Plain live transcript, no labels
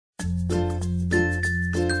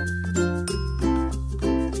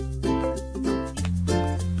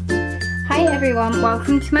Hi everyone,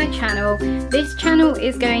 welcome to my channel. This channel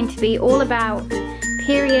is going to be all about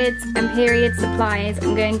periods and period supplies.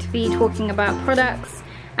 I'm going to be talking about products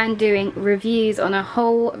and doing reviews on a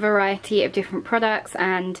whole variety of different products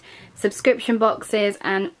and subscription boxes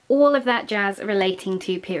and all of that jazz relating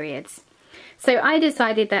to periods. So I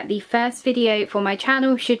decided that the first video for my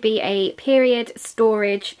channel should be a period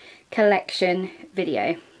storage collection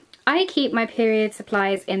video. I keep my period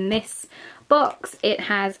supplies in this box. It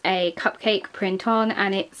has a cupcake print on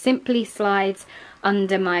and it simply slides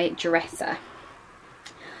under my dresser.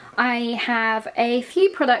 I have a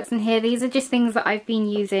few products in here. These are just things that I've been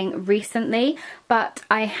using recently, but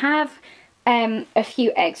I have a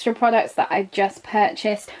few extra products that I've just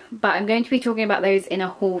purchased, but I'm going to be talking about those in a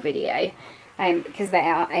haul video because they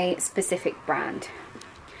are a specific brand.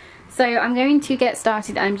 So I'm going to get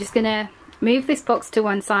started. I'm just going to move this box to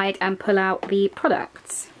one side and pull out the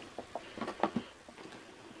products.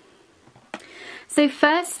 So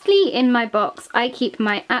firstly, in my box I keep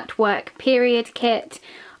my at work period kit.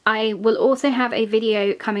 I will also have a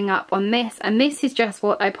video coming up on this, and this is just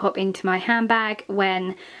what I pop into my handbag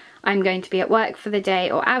when I'm going to be at work for the day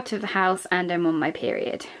or out of the house and I'm on my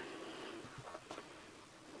period.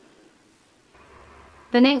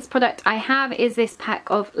 The next product I have is this pack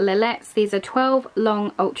of Lillettes. These are 12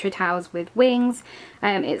 long ultra towels with wings.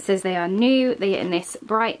 It says they are new. They are in this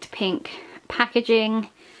bright pink packaging,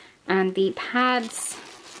 and the pads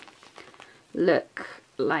look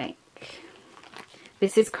like,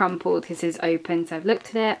 this is crumpled, this is open, so I've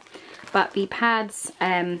looked at it, but the pads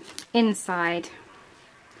inside,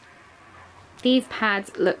 these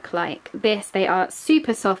pads look like this. They are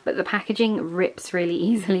super soft, but the packaging rips really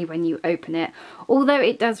easily when you open it, although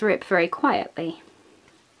it does rip very quietly.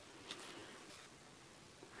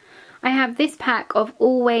 I have this pack of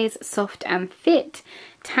Always Soft and Fit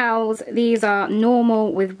towels. These are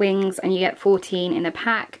normal with wings and you get 14 in a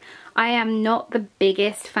pack. I am not the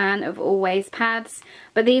biggest fan of Always pads,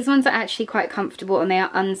 but these ones are actually quite comfortable and they are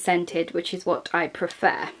unscented, which is what I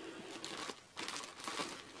prefer.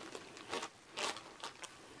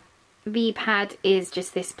 The pad is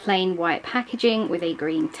just this plain white packaging with a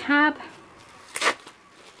green tab.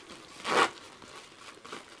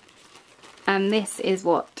 And this is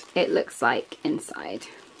what it looks like inside.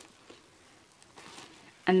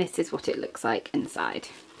 And this is what it looks like inside.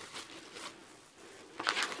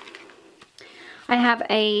 I have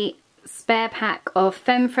a spare pack of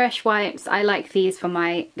Femfresh wipes. I like these for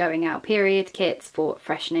my going out period kits for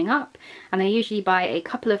freshening up, and I usually buy a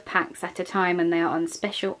couple of packs at a time and they are on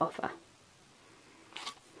special offer.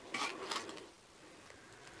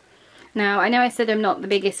 Now, I know I said I'm not the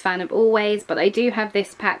biggest fan of Always, but I do have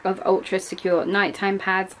this pack of ultra secure nighttime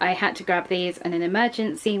pads. I had to grab these in an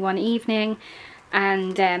emergency one evening,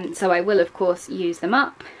 and so I will of course use them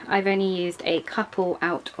up. I've only used a couple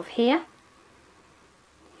out of here.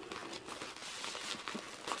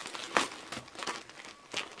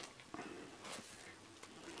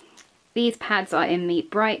 These pads are in the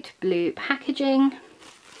bright blue packaging.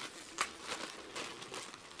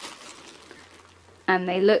 And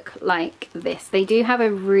they look like this. They do have a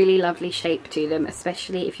really lovely shape to them,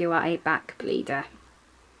 especially if you are a back bleeder.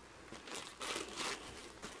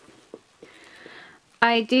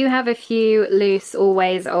 I do have a few loose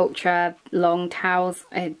Always ultra long towels.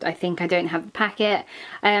 I think I don't have the packet.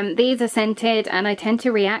 These are scented and I tend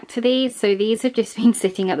to react to these, so these have just been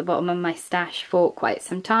sitting at the bottom of my stash for quite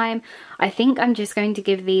some time. I think I'm just going to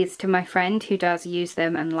give these to my friend who does use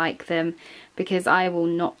them and like them, because I will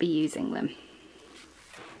not be using them.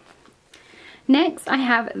 Next, I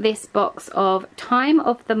have this box of time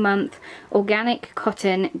of the month organic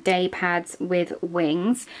cotton day pads with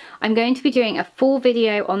wings. I'm going to be doing a full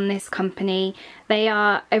video on this company. They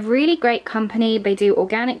are a really great company. They do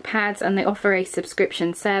organic pads and they offer a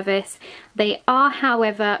subscription service. They are,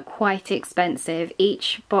 however, quite expensive.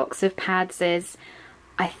 Each box of pads is,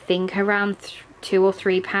 I think, around £2 or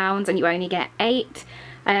 £3, and you only get 8.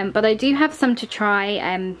 But I do have some to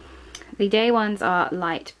try. The day ones are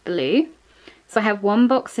light blue. So I have one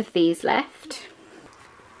box of these left.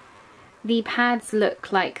 The pads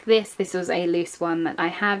look like this. This was a loose one that I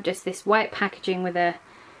have, just this white packaging with a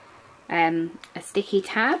sticky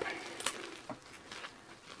tab.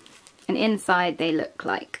 And inside they look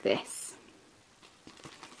like this.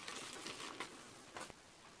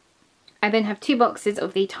 I then have 2 boxes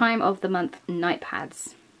of the time of the month night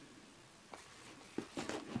pads.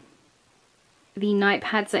 the night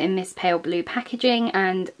pads are in this pale blue packaging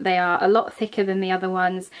and they are a lot thicker than the other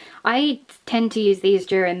ones. I tend to use these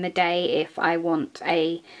during the day if I want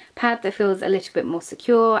a pad that feels a little bit more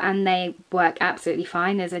secure, and they work absolutely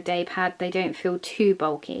fine as a day pad. They don't feel too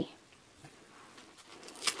bulky.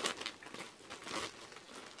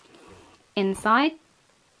 Inside,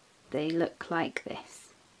 they look like this.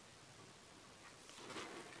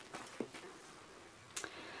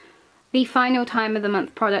 The final time of the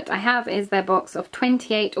month product I have is their box of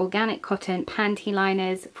 28 organic cotton panty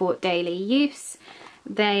liners for daily use.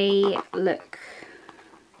 They look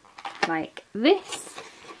like this.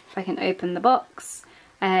 If I can open the box.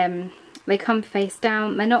 They come face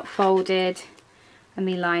down, they're not folded, and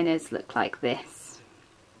the liners look like this.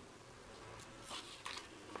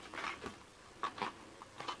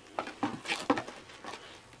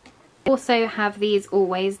 Also have these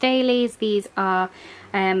Always Dailies. These are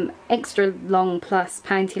extra long plus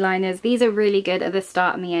panty liners. These are really good at the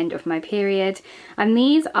start and the end of my period, and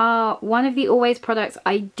these are one of the Always products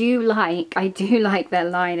I do like. I do like their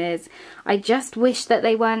liners. I just wish that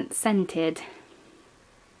they weren't scented.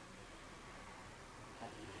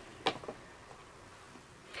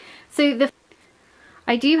 So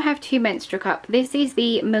I do have two menstrual cups. This is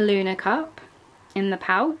the Maluna cup in the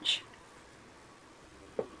pouch.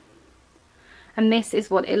 And this is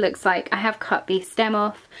what it looks like. I have cut the stem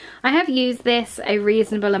off. I have used this a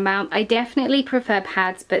reasonable amount. I definitely prefer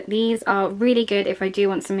pads, but these are really good if I do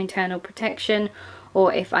want some internal protection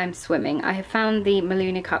or if I'm swimming. I have found the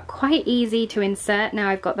Maluna cup quite easy to insert now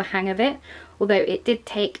I've got the hang of it, although it did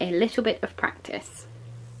take a little bit of practice.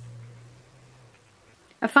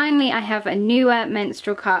 And finally, I have a newer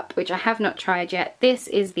menstrual cup which I have not tried yet. This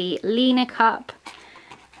is the Lena cup.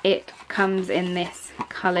 It comes in this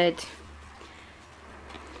coloured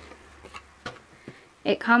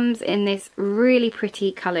It comes in this really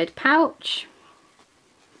pretty coloured pouch,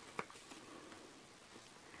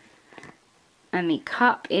 and the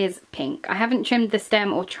cup is pink. I haven't trimmed the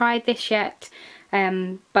stem or tried this yet,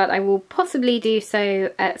 but I will possibly do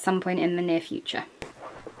so at some point in the near future.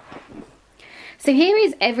 So here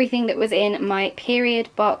is everything that was in my period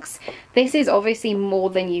box. This is obviously more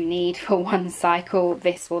than you need for one cycle.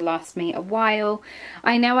 This will last me a while.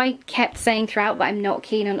 I know I kept saying throughout that I'm not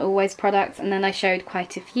keen on Always products, and then I showed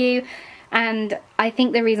quite a few. And I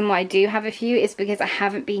think the reason why I do have a few is because I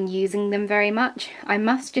haven't been using them very much. I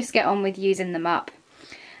must just get on with using them up.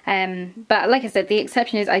 But like I said, the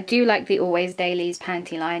exception is I do like the Always Dailies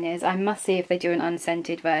panty liners. I must see if they do an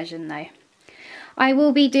unscented version though. I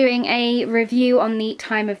will be doing a review on the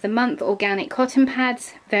time of the month organic cotton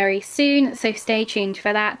pads very soon, so stay tuned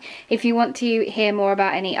for that. If you want to hear more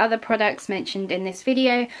about any other products mentioned in this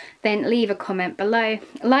video, then leave a comment below.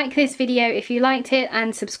 Like this video if you liked it,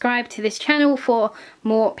 and subscribe to this channel for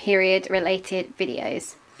more period related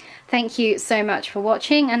videos. Thank you so much for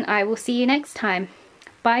watching, and I will see you next time.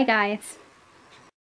 Bye guys.